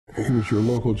He was your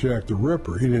local Jack the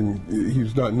Ripper.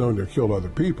 He's not known to have killed other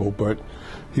people, but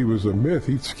he was a myth.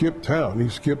 He skipped town. He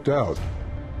skipped out.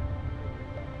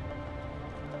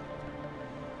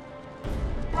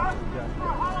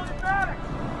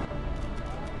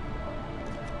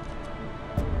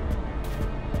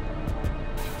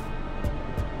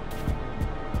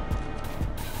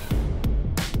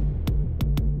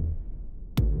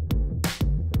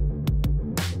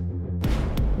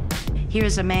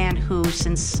 Here's a man who,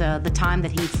 since the time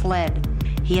that he fled,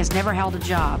 he has never held a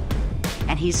job.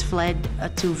 And he's fled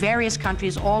to various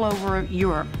countries all over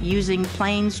Europe using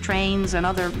planes, trains, and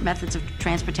other methods of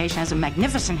transportation. Has a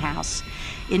magnificent house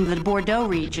in the Bordeaux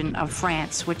region of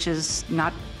France, which is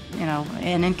not,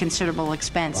 an inconsiderable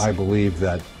expense. I believe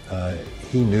that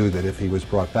he knew that if he was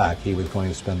brought back, he was going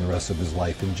to spend the rest of his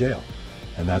life in jail.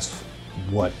 And that's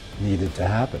what needed to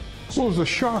happen. Well, there's a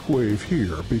shockwave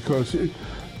here because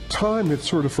time had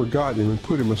sort of forgotten him and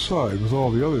put him aside with all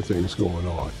the other things going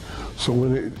on. So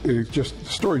when the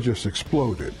story just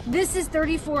exploded. This is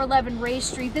 3411 Ray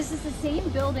Street. This is the same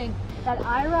building that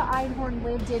Ira Einhorn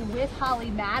lived in with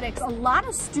Holly Maddux. A lot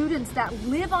of students that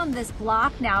live on this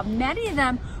block now, many of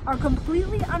them are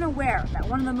completely unaware that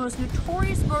one of the most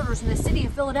notorious murders in the city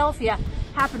of Philadelphia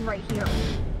happened right here.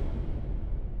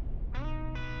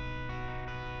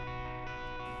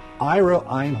 Ira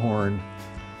Einhorn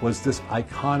was this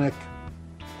iconic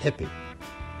hippie,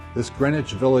 this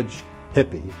Greenwich Village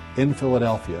hippie in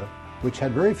Philadelphia, which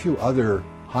had very few other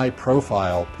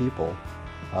high-profile people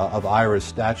of Ira's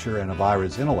stature and of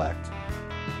Ira's intellect.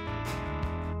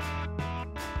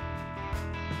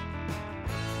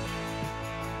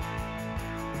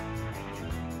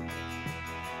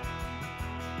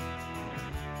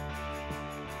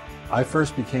 I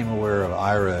first became aware of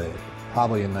Ira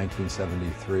probably in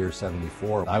 1973 or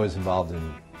 74. I was involved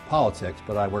in politics,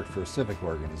 but I worked for a civic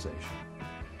organization.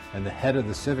 And the head of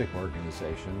the civic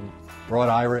organization brought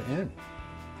Ira in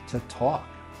to talk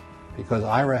because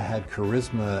Ira had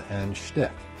charisma and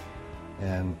shtick.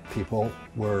 And he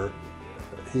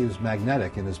was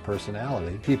magnetic in his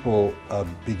personality. People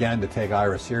began to take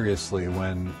Ira seriously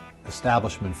when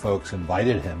establishment folks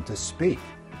invited him to speak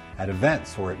at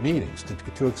events or at meetings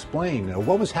to explain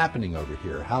what was happening over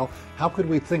here. How could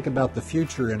we think about the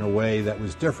future in a way that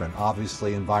was different?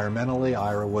 Obviously, environmentally,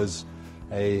 Ira was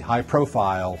a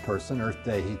high-profile person. Earth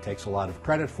Day he takes a lot of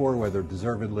credit for, whether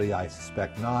deservedly, I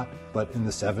suspect not. But in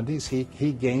the 70s,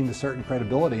 he gained a certain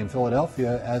credibility in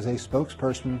Philadelphia as a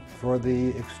spokesperson for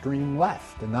the extreme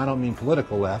left. And I don't mean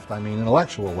political left, I mean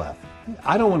intellectual left.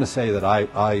 I don't want to say that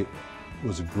I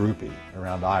was a groupie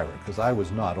around Ira, because I was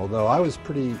not, although I was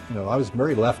pretty, I was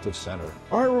very left of center.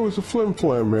 Ira was a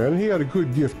flim-flam man. He had a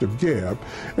good gift of gab,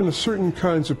 and certain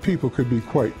kinds of people could be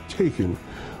quite taken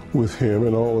with him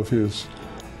and all of his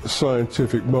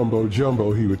scientific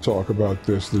mumbo-jumbo. He would talk about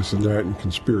this and that, and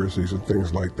conspiracies and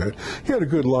things like that. He had a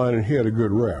good line and he had a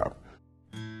good rap.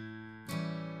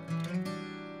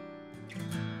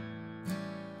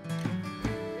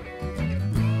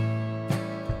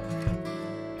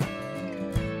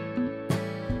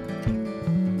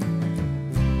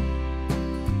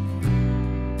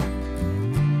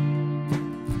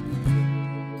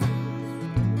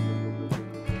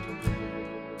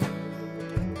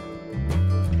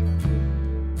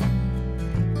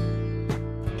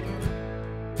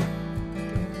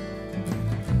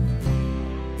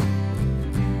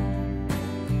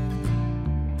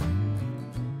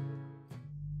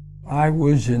 I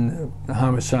was in the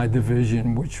homicide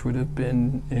division, which would have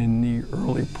been in the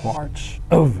early parts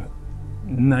of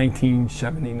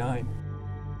 1979.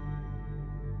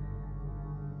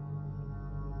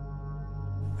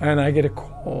 And I get a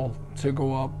call to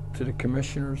go up to the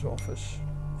commissioner's office.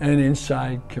 And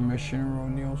inside Commissioner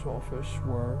O'Neill's office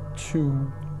were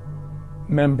two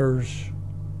members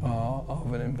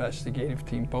of an investigative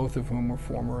team, both of whom were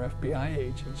former FBI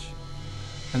agents.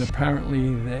 And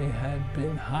apparently they had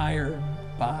been hired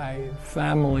by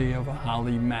family of a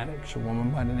Holly Maddux, a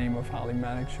woman by the name of Holly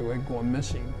Maddux who had gone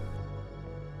missing.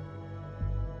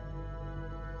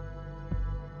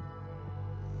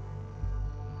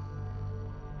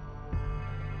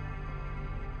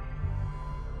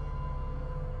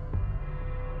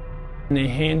 And they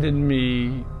handed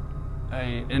me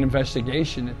an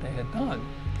investigation that they had done.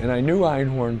 And I knew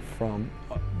Einhorn from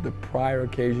the prior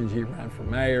occasions he ran for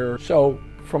mayor. So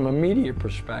from a media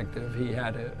perspective, he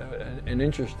had an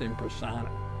interesting persona.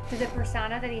 Did the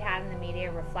persona that he had in the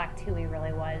media reflect who he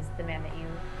really was, the man that you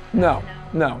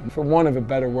No. For want of a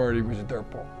better word, he was a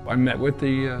dirtball. I met with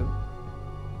the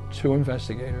two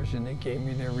investigators and they gave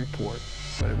me their report.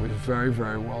 But it was very,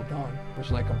 very well done. It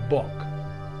was like a book.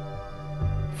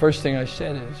 First thing I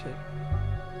said is that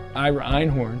Ira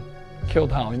Einhorn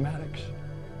killed Holly Maddux.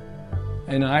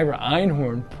 And Ira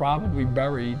Einhorn probably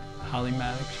buried Holly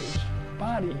Maddux's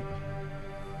body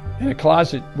in a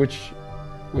closet which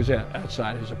was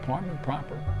outside his apartment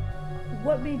proper.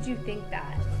 What made you think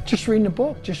that? Just reading the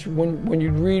book. Just when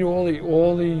you read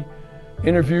all the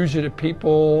interviews of the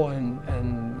people and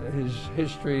his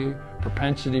history,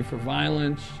 propensity for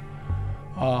violence.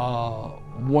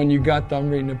 When you got done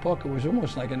reading the book, it was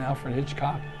almost like an Alfred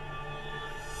Hitchcock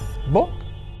book.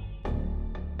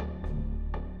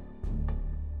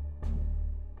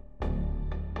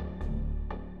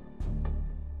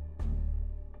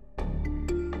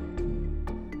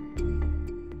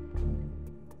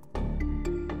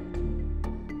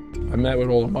 I met with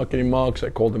all the muckety mucks. I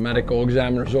called the medical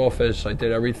examiner's office. I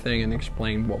did everything and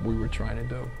explained what we were trying to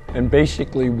do. And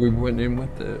basically, we went in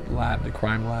with the lab, the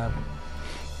crime lab.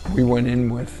 We went in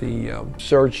with the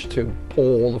search to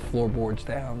pull all the floorboards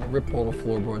down, rip all the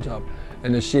floorboards up,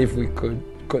 and to see if we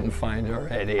couldn't find her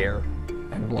head, hair,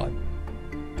 and blood.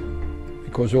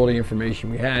 Because all the information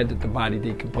we had, that the body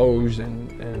decomposed and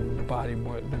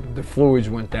the fluids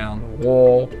went down the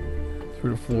wall,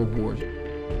 through the floorboards.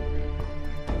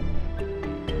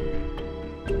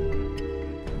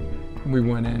 We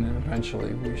went in and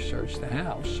eventually we searched the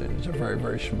house, and it's a very,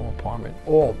 very small apartment.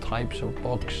 All types of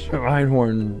books.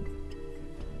 Einhorn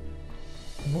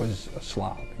was a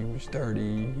slob. He was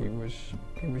dirty. He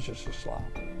was just a slob.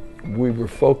 We were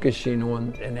focusing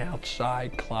on an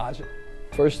outside closet.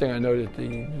 First thing I noticed,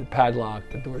 the padlock,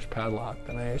 the door's padlocked,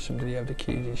 and I asked him, did he have the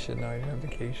keys? He said, no, he didn't have the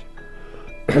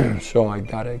keys. So I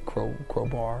got a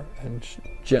crowbar and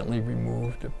gently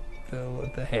removed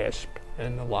the hasp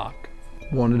and the lock.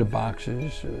 One of the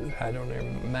boxes had on there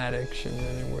Maddux, and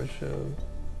then there was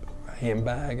a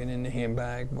handbag, and in the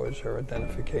handbag was her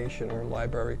identification, her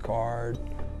library card,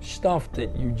 stuff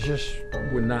that you just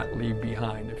would not leave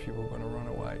behind if you were going to run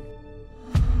away.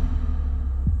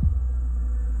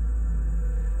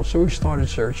 So we started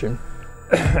searching,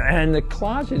 and the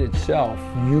closet itself,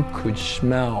 you could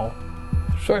smell.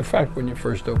 So in fact, when you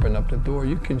first opened up the door,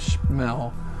 you can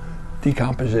smell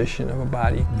decomposition of a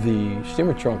body. The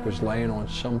steamer trunk was laying on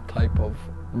some type of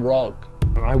rug.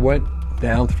 I went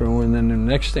down through, and then the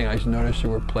next thing I noticed,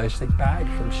 there were plastic bags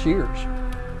from Sears.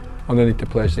 Underneath the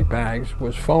plastic bags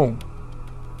was foam.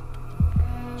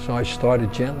 So I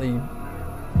started gently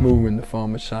moving the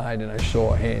foam aside, and I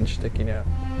saw a hand sticking out.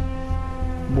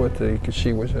 What you could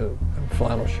see was a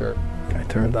flannel shirt. I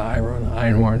turned to Ira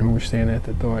Einhorn, who was standing at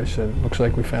the door. I said, looks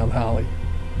like we found Holly.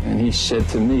 And he said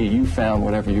to me, you found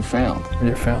whatever you found.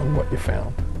 You found what you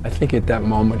found. I think at that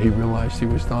moment he realized he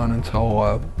was done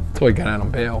until he got out on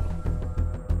bail.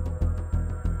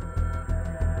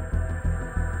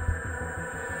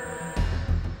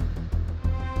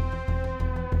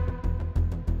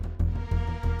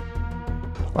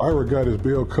 Ira got his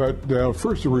bail cut down.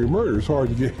 First-degree murder is hard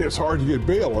to get. It's hard to get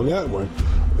bail on that one.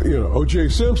 You know, O.J.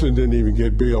 Simpson didn't even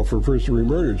get bail for first-degree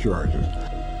murder charges.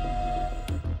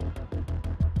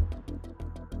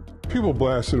 People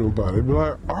blasted him about it,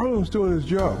 but Arlen was doing his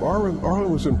job. Arlen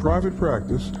was in private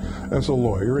practice as a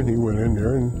lawyer, and he went in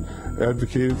there and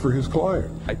advocated for his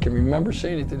client. I can remember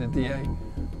saying it to the DA,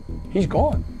 he's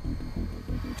gone.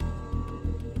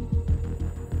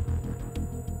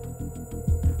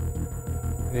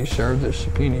 He served his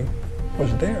subpoena,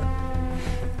 wasn't there.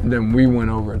 And then we went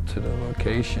over to the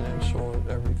location and saw that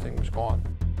everything was gone.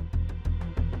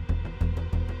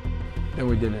 Then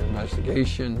we did an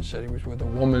investigation, said he was with a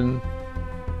woman.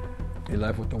 He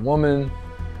left with the woman.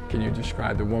 Can you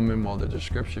describe the woman? Well, the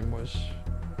description was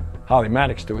Holly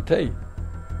Maddux to a T.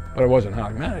 But it wasn't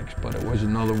Holly Maddux, but it was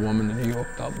another woman that he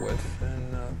hooked up with,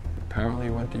 and apparently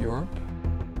went to Europe.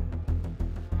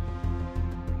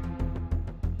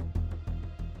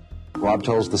 Rob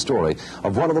tells the story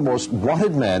of one of the most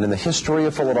wanted men in the history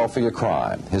of Philadelphia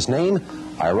crime. His name,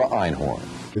 Ira Einhorn.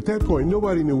 At that point,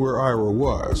 nobody knew where Ira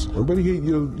was, but he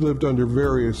lived under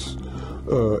various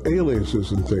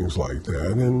aliases and things like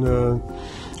that. And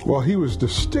while he was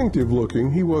distinctive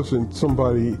looking, he wasn't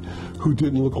somebody who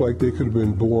didn't look like they could have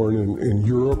been born in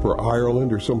Europe or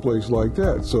Ireland or someplace like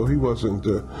that. So he wasn't,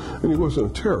 and he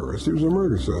wasn't a terrorist. He was a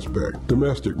murder suspect,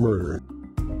 domestic murder.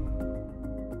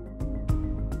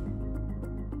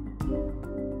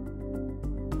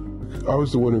 I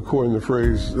was the one who coined the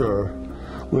phrase,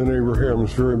 Lynn Abraham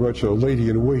is very much a lady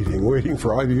in waiting, waiting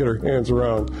for Ivy to get her hands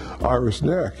around Ira's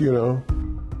neck, you know.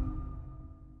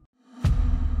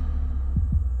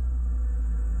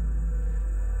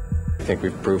 I think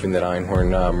we've proven that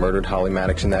Einhorn murdered Holly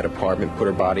Maddux in that apartment, put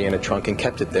her body in a trunk, and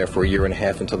kept it there for 1.5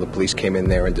 years until the police came in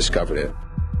there and discovered it.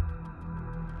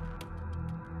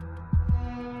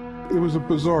 It was a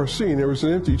bizarre scene. There was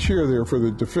an empty chair there for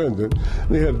the defendant.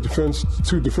 They had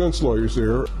two defense lawyers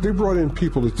there. They brought in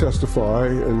people to testify,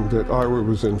 and that Ira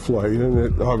was in flight, and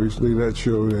that obviously that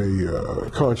showed a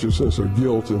consciousness of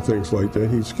guilt and things like that.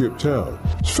 He skipped town.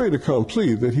 It's fait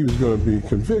accompli that he was going to be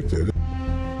convicted.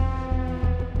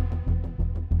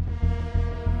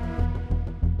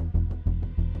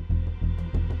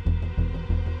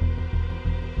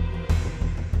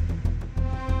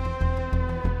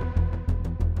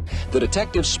 The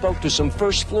detective spoke to some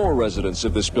first-floor residents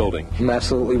of this building. I'm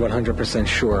absolutely 100%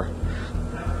 sure.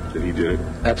 That he did it?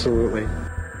 Absolutely.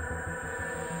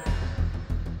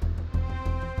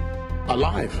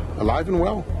 Alive and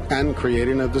well, and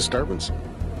creating a disturbance.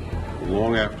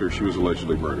 Long after she was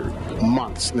allegedly murdered.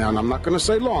 Months. Now, I'm not going to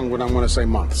say long, but I'm going to say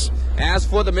months. As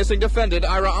for the missing defendant,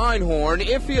 Ira Einhorn,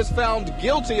 if he is found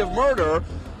guilty of murder,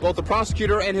 both the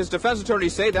prosecutor and his defense attorney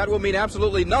say that will mean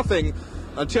absolutely nothing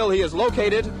until he is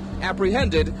located,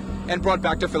 apprehended, and brought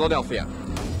back to Philadelphia.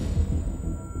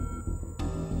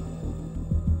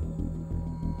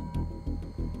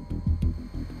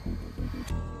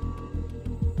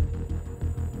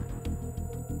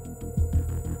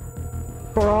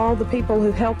 For all the people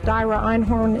who helped Ira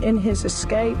Einhorn in his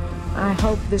escape, I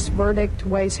hope this verdict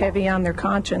weighs heavy on their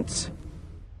conscience.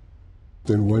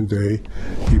 Then one day,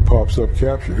 he pops up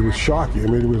captured. It was shocking. I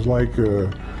mean, it was like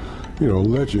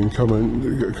legend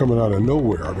coming out of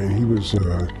nowhere. I mean,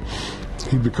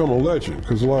 he'd become a legend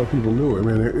because a lot of people knew him.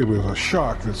 I mean, it was a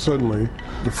shock that suddenly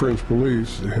the French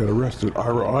police had arrested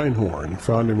Ira Einhorn,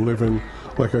 found him living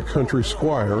like a country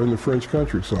squire in the French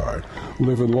countryside,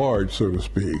 living large, so to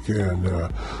speak. And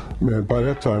man, by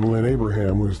that time, Lynn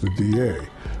Abraham was the DA,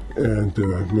 and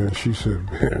man, she said,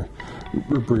 man,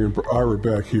 we're bringing Ira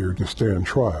back here to stand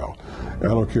trial. I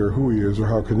don't care who he is or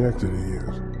how connected he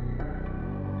is.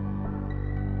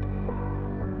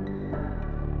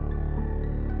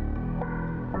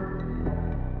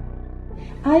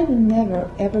 I've never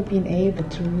ever been able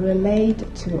to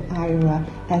relate to Ira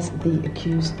as the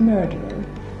accused murderer.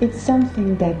 It's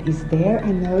something that is there,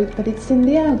 I know it, but it's in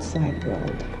the outside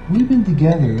world. We've been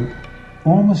together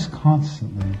almost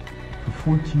constantly for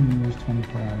 14 years,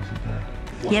 24 hours a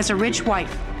day. He has a rich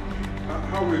wife.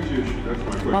 How rich is she? That's my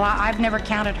question. Well, I've never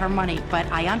counted her money,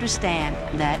 but I understand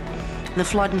that the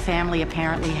Flodden family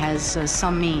apparently has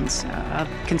some means of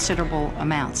considerable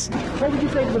amounts. What would you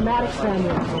say to the Maddux family?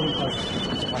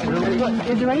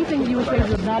 Is there anything you would say to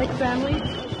the Maddux family?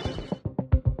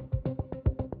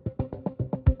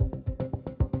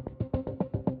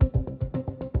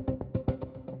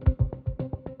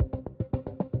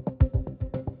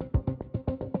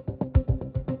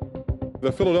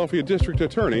 The Philadelphia District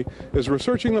Attorney is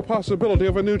researching the possibility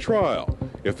of a new trial,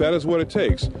 if that is what it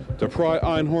takes to pry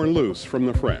Einhorn loose from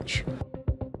the French.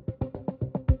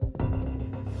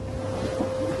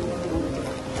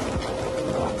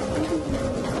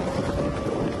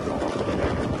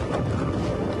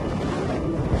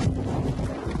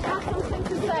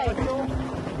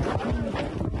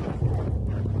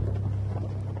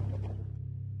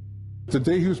 The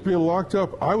day he was being locked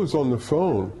up, I was on the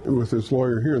phone with his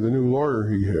lawyer here, the new lawyer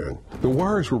he had. The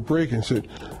wires were breaking. Said,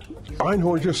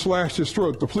 Einhorn just slashed his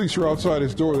throat. The police are outside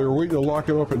his door. They were waiting to lock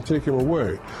him up and take him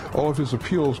away. All of his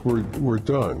appeals were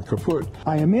done, kaput.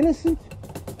 I am innocent.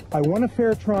 I want a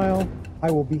fair trial.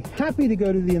 I will be happy to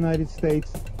go to the United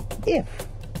States if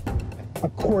a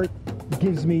court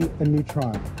gives me a new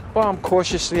trial. Well, I'm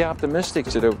cautiously optimistic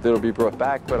that it'll be brought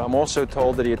back, but I'm also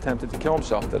told that he attempted to kill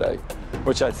himself today,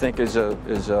 which I think is a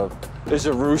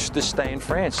ruse to stay in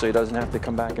France so he doesn't have to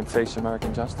come back and face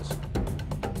American justice.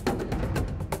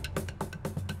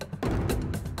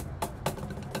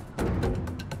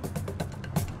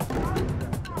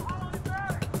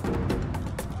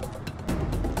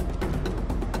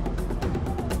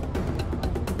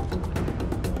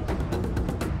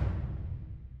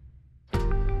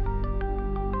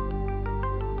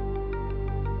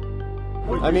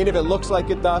 I mean, if it looks like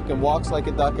a duck and walks like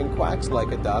a duck and quacks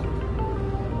like a duck,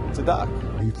 it's a duck.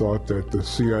 He thought that the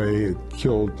CIA had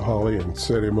killed Holly and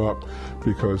set him up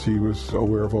because he was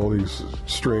aware of all these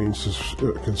strange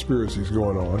conspiracies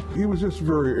going on. He was just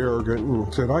very arrogant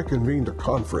and said, I convened a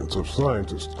conference of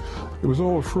scientists. It was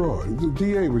all a fraud. The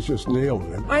DA was just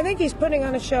nailing it. I think he's putting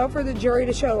on a show for the jury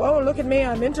to show, oh, look at me,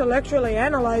 I'm intellectually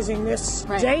analyzing this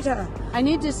data. I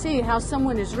need to see how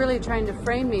someone is really trying to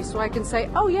frame me so I can say,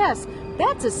 oh, yes,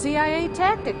 that's a CIA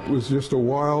tactic. It was just a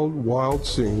wild, wild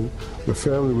scene. The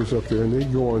family was up there, and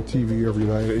they'd go on TV every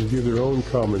night and give their own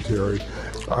commentary.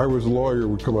 Ira's lawyer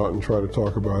would come out and try to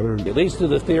talk about it. It leads to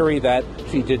the theory that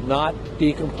she did not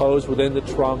decompose within the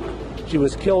trunk. She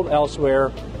was killed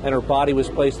elsewhere, and her body was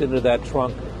placed into that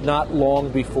trunk not long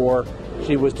before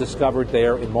she was discovered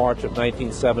there in March of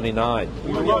 1979.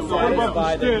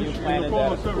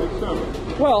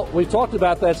 Well, we talked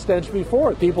about that stench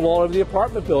before. People all over the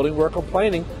apartment building were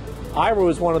complaining. Ira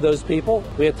was one of those people.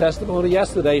 We had testimony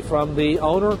yesterday from the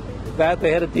owner that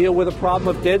they had to deal with a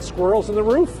problem of dead squirrels in the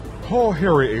roof. Paul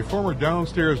Harry, a former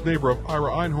downstairs neighbor of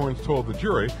Ira Einhorn's, told the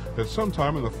jury that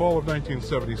sometime in the fall of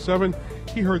 1977,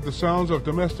 he heard the sounds of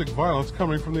domestic violence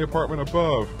coming from the apartment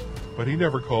above, but he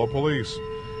never called police.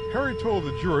 Harry told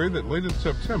the jury that late in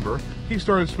September, he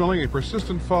started smelling a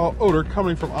persistent foul odor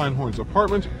coming from Einhorn's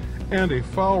apartment and a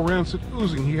foul rancid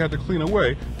oozing he had to clean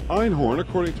away. Einhorn,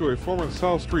 according to a former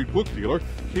South Street book dealer,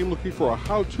 came looking for a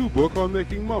how-to book on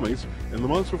making mummies in the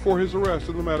months before his arrest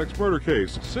in the Maddux murder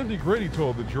case. Cindy Grady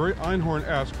told the jury Einhorn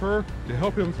asked her to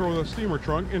help him throw the steamer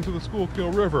trunk into the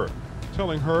Schuylkill River,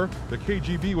 telling her the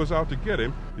KGB was out to get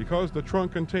him because the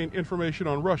trunk contained information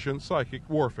on Russian psychic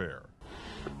warfare.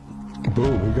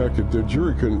 Boom, the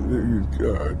jury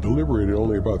deliberated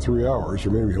only about 3 hours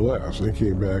or maybe less. They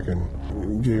came back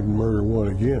and gave murder one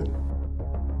again.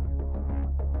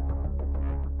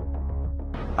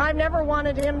 I've never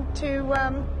wanted him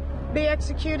to be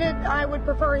executed. I would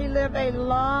prefer he live a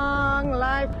long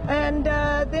life and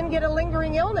then get a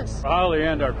lingering illness. Holly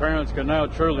and our parents can now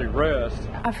truly rest.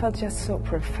 I felt just so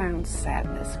profound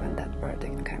sadness when that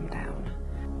verdict came down.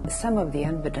 Some of the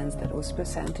evidence that was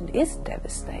presented is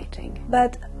devastating,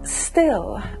 but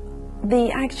still,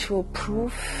 the actual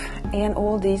proof and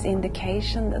all these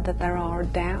indications that there are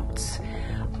doubts,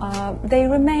 they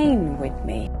remain with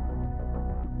me.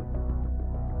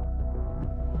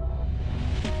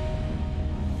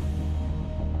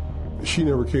 She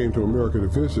never came to America to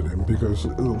visit him because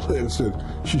Lynn said,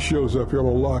 she shows up here, I'm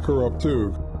going to lock her up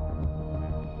too.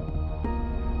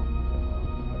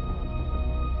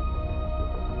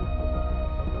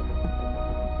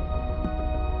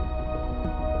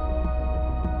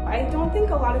 I don't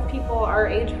think a lot of people our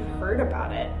age have heard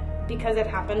about it because it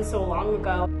happened so long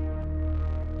ago.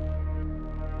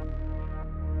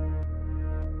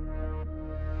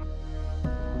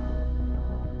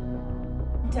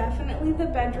 Definitely the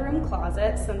bedroom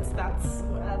closet, since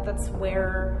that's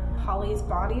where Holly's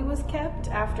body was kept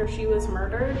after she was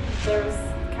murdered.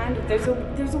 There's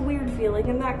a weird feeling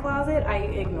in that closet. I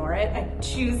ignore it. I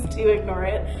choose to ignore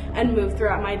it and move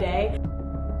throughout my day.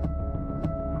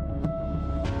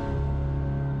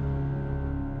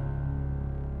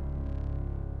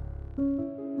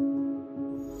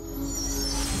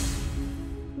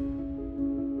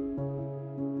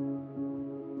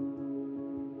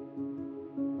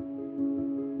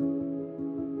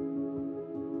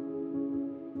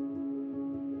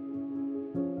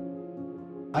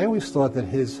 I always thought that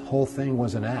his whole thing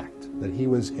was an act, that he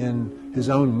was in his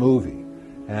own movie,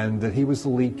 and that he was the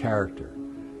lead character.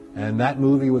 And that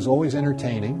movie was always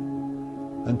entertaining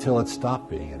until it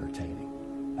stopped being entertaining,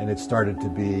 and it started to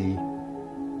be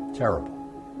terrible.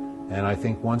 And I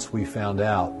think once we found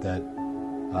out that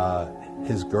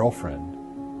his girlfriend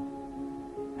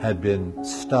had been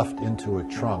stuffed into a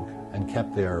trunk and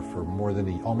kept there for more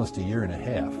than almost a year and a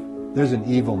half, there's an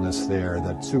evilness there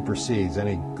that supersedes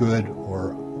any good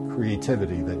or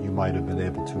creativity that you might have been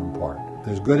able to impart.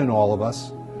 There's good in all of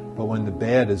us, but when the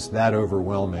bad is that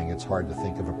overwhelming, it's hard to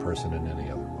think of a person in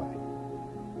any other way.